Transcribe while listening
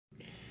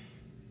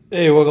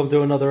Hey, welcome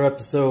to another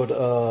episode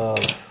of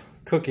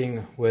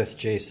Cooking with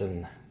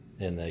Jason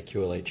in the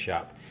QL8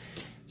 shop.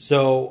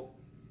 So,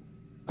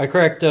 I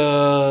cracked,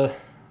 the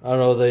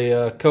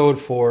code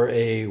for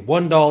a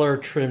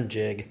 $1 trim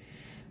jig.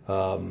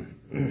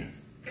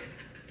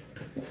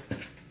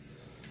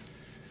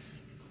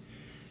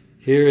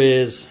 Here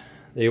is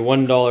a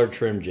 $1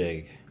 trim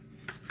jig.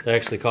 It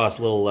actually costs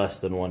a little less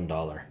than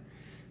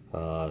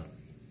 $1.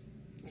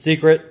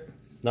 Secret,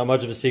 not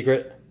much of a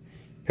secret,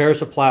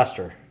 Paris of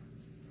plaster.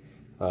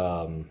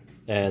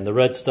 And the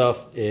red stuff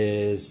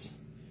is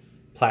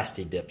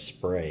Plasti Dip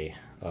spray.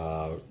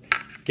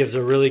 Gives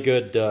a really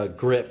good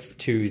grip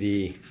to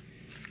the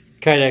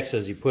Kydex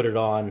as you put it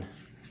on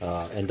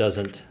and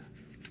doesn't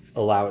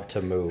allow it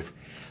to move.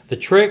 The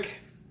trick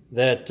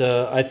that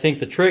I think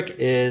the trick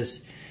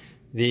is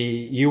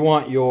you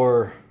want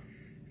your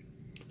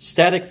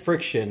static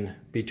friction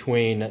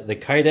between the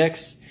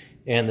Kydex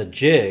and the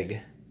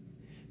jig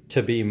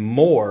to be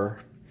more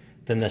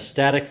than the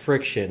static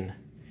friction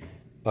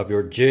of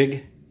your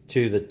jig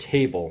to the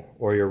table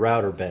or your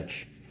router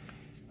bench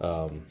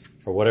or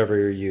whatever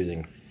you're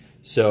using.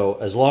 So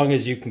as long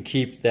as you can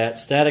keep that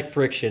static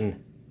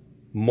friction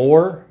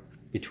more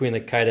between the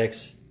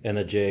Kydex and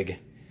the jig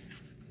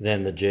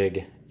than the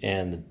jig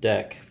and the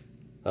deck,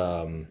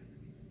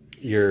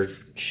 your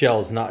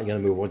shell is not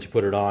going to move. Once you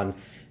put it on,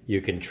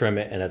 you can trim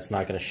it and it's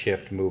not going to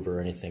shift, move,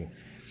 or anything.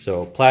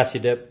 So Plasti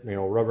Dip,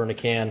 rubber in a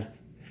can,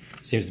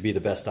 seems to be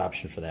the best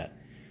option for that.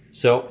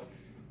 So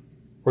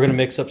we're going to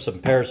mix up some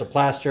Paris of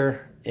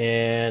plaster,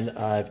 and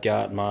I've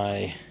got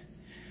my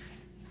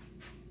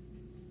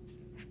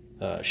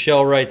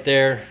shell right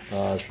there.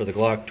 It's for the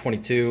Glock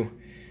 22.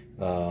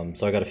 So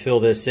I got to fill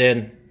this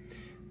in.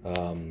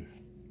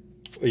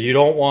 You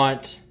don't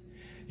want,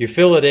 you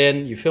fill it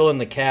in, you fill in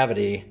the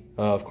cavity.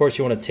 Of course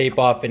you want to tape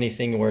off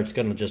anything where it's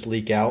going to just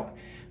leak out,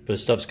 but the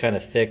stuff's kind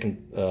of thick,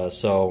 and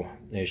so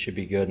it should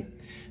be good.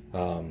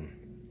 I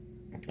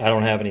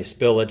don't have any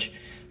spillage,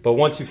 but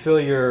once you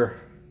fill your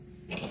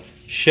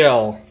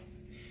shell,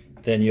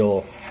 then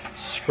you'll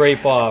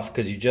scrape off,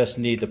 because you just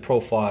need the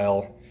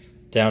profile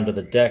down to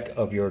the deck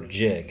of your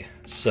jig.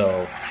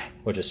 So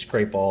we'll just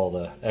scrape all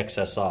the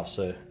excess off.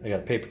 So I got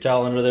a paper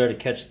towel under there to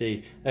catch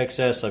the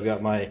excess. I've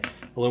got my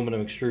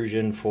aluminum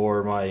extrusion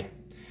for my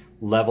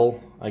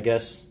level, I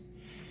guess.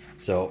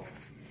 So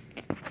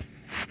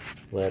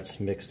let's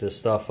mix this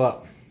stuff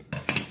up.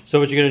 So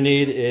what you're going to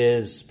need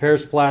is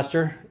Paris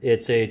plaster.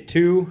 It's a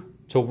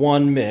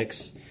 2-to-1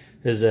 mix.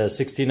 Is a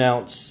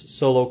 16-ounce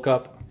solo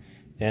cup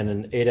and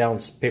an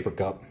 8-ounce paper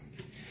cup.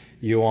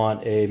 You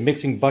want a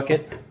mixing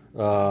bucket,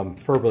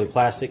 preferably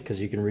plastic because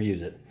you can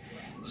reuse it.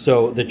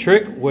 So the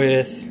trick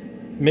with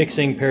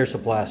mixing Paris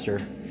of plaster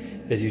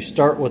is you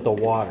start with the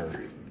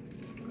water.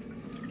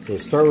 So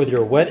start with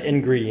your wet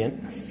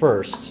ingredient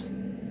first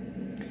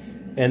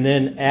and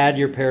then add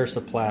your Paris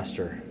of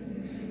plaster.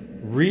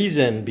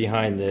 Reason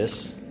behind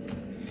this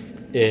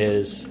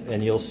is,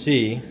 and you'll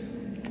see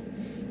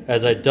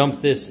as I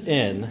dump this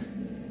in,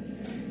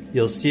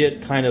 you'll see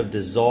it kind of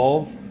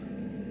dissolve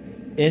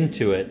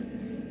into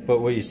it, but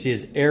what you see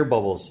is air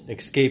bubbles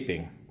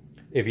escaping.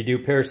 If you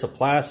do Paris of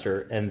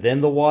plaster and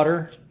then the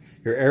water,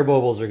 your air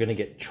bubbles are going to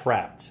get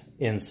trapped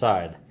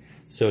inside.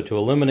 So to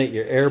eliminate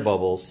your air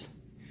bubbles,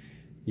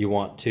 you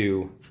want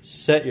to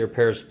set your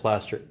Paris of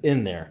plaster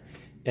in there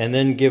and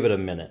then give it a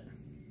minute.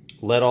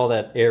 Let all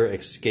that air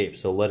escape,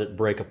 so let it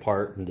break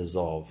apart and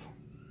dissolve.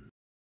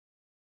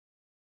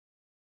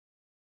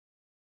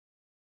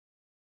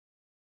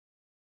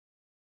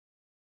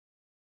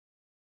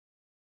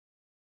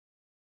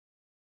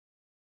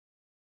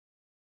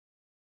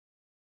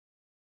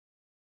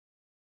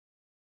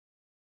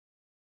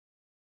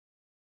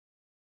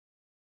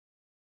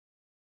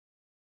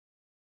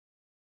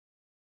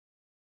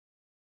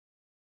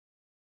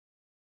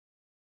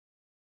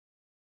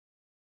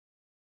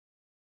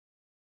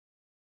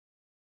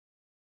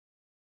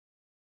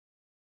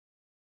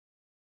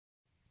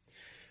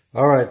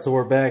 Alright, so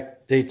we're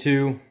back, day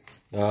 2.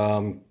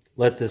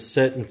 Let this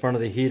sit in front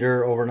of the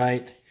heater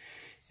overnight,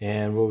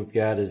 and what we've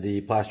got is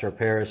the plaster of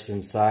Paris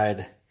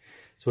inside.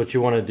 So what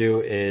you want to do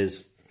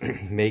is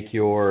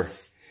you want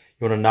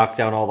to knock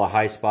down all the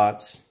high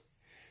spots.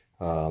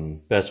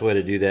 Best way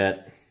to do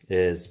that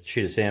is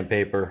sheet of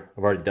sandpaper.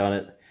 I've already done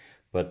it,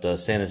 but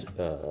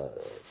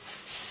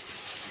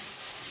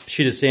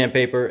sheet of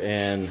sandpaper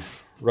and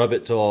rub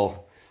it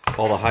till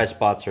all the high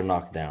spots are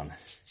knocked down.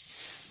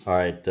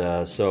 Alright,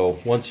 so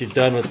once you're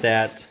done with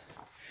that,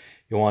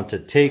 you want to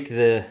take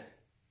the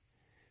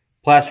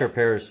plaster of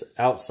Paris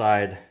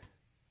outside,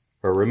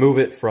 or remove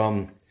it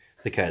from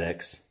the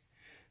Kydex.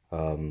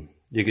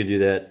 You can do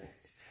that,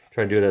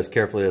 try and do it as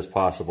carefully as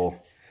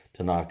possible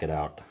to knock it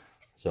out.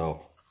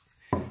 So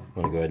I'm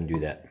going to go ahead and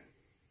do that.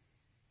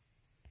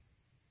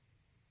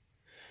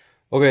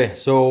 Okay,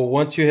 so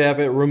once you have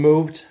it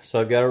removed, so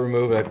I've got it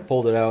removed, I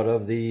pulled it out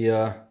of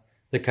the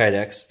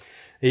Kydex.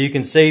 You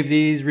can save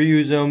these,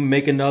 reuse them,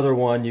 make another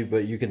one,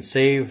 but you can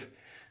save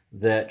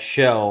that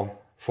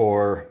shell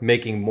for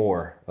making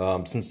more.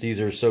 Since these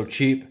are so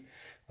cheap,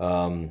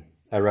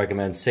 I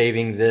recommend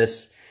saving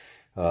this,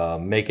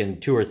 making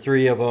 2 or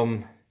 3 of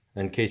them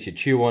in case you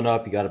chew one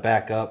up, you got to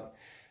back up.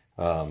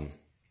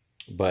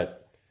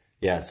 But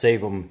yeah,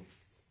 save them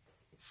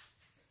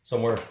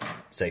somewhere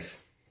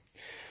safe.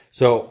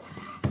 So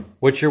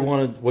what you're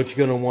going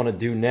to want to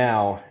do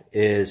now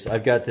is,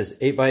 I've got this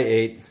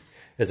 8x8.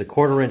 It's a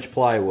 1/4 inch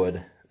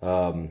plywood.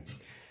 And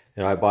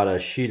I bought a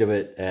sheet of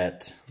it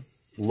at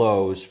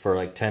Lowe's for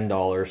like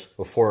 $10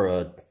 before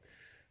a,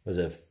 was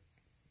it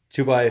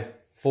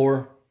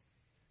 2x4?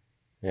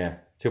 Yeah,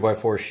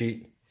 2x4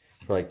 sheet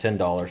for like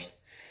 $10.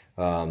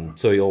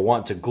 So you'll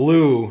want to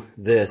glue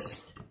this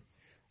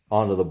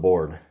onto the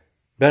board.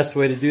 Best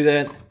way to do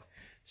that,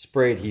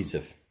 spray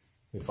adhesive.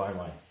 Let me find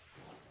mine.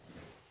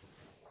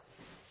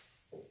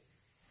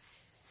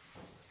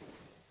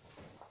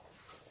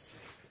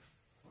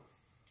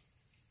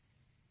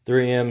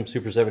 3M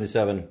Super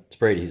 77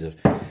 spray adhesive.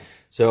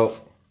 So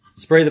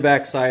spray the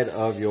back side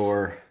of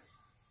your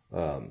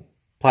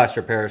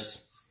plaster Paris.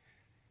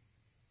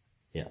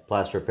 Yeah,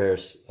 plaster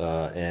Paris,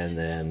 and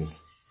then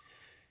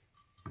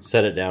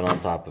set it down on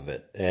top of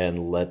it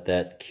and let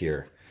that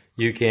cure.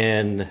 You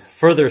can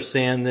further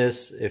sand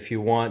this if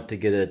you want to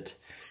get it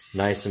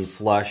nice and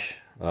flush,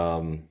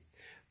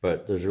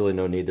 but there's really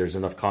no need. There's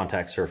enough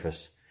contact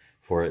surface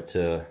for it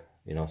to,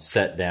 you know,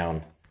 set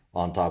down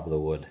on top of the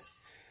wood.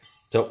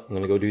 So I'm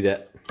going to go do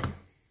that.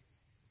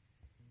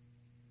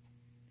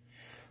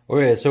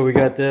 Okay, so we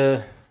got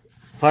the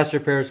plaster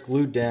Paris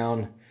glued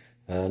down,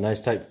 a nice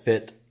tight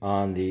fit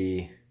on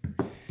the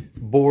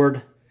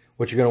board.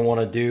 What you're going to want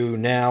to do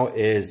now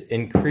is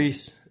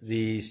increase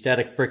the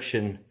static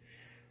friction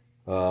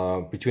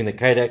between the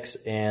Kydex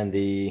and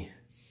the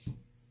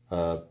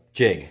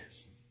jig.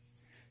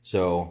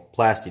 So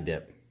Plasti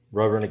Dip,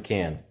 rubber in a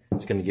can.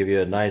 It's going to give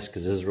you a nice,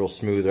 because this is real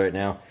smooth right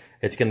now,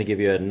 it's going to give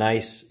you a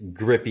nice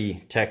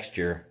grippy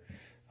texture.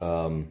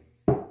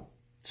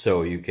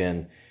 So you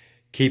can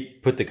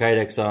put the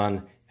Kydex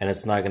on and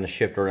it's not going to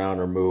shift around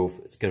or move.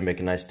 It's going to make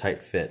a nice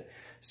tight fit.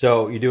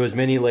 So you do as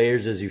many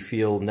layers as you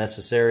feel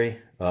necessary.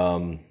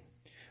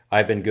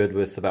 I've been good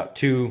with about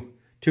two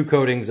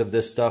coatings of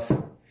this stuff.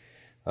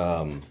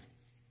 Yeah,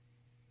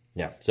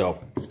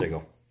 so there you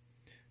go.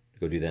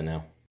 Go do that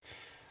now.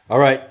 All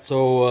right,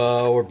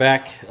 so we're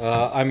back.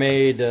 I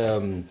made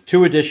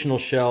 2 additional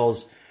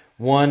shells.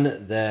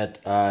 One that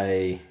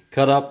I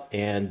cut up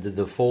and did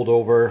the fold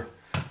over,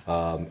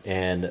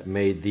 and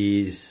made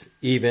these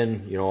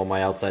even, you know, on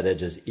my outside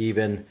edges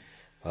even.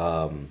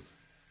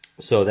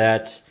 So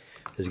that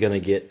is going to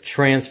get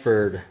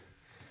transferred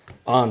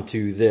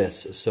onto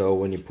this. So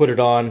when you put it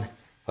on,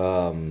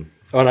 and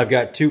I've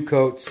got 2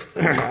 coats.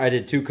 I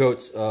did 2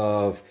 coats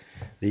of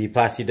the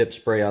Plasti Dip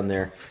spray on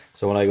there.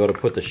 So when I go to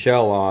put the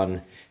shell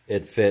on,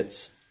 it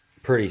fits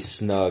pretty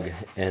snug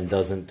and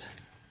doesn't,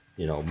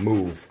 you know,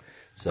 move.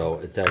 So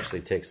it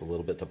actually takes a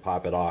little bit to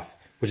pop it off,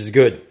 which is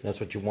good. That's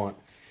what you want.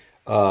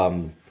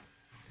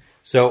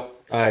 So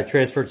I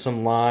transferred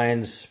some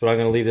lines, but I'm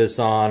going to leave this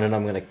on and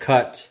I'm going to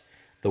cut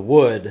the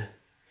wood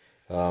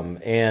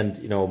and,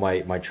 you know,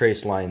 my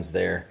trace lines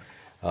there.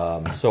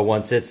 So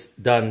once it's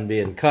done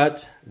being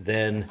cut,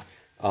 then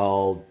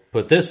I'll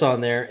put this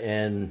on there,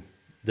 and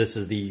this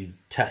is the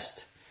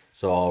test.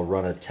 So I'll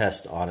run a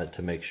test on it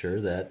to make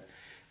sure that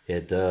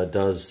it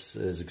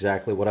is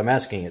exactly what I'm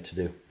asking it to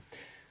do.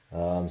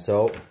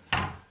 So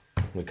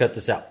we cut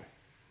this out.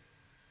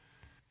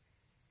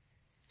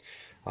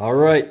 All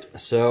right,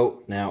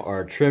 so now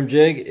our trim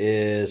jig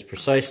is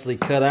precisely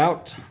cut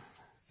out,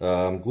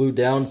 glued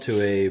down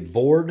to a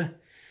board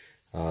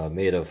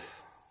made of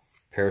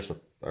Paris,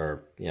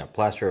 or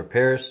plaster of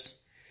Paris,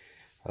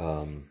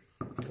 and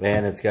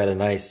it's got a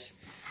nice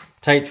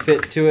tight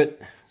fit to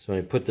it. So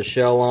when you put the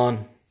shell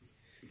on,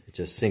 it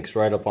just sinks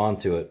right up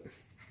onto it.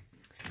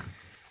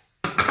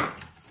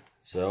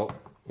 So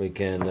we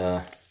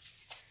can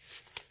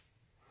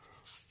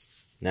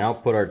now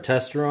put our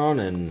tester on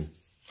and,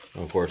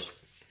 of course,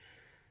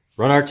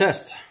 run our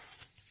test.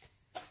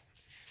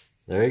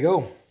 There you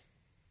go.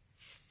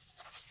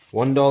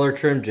 $1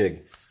 trim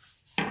jig.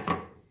 And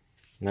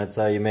that's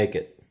how you make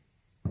it.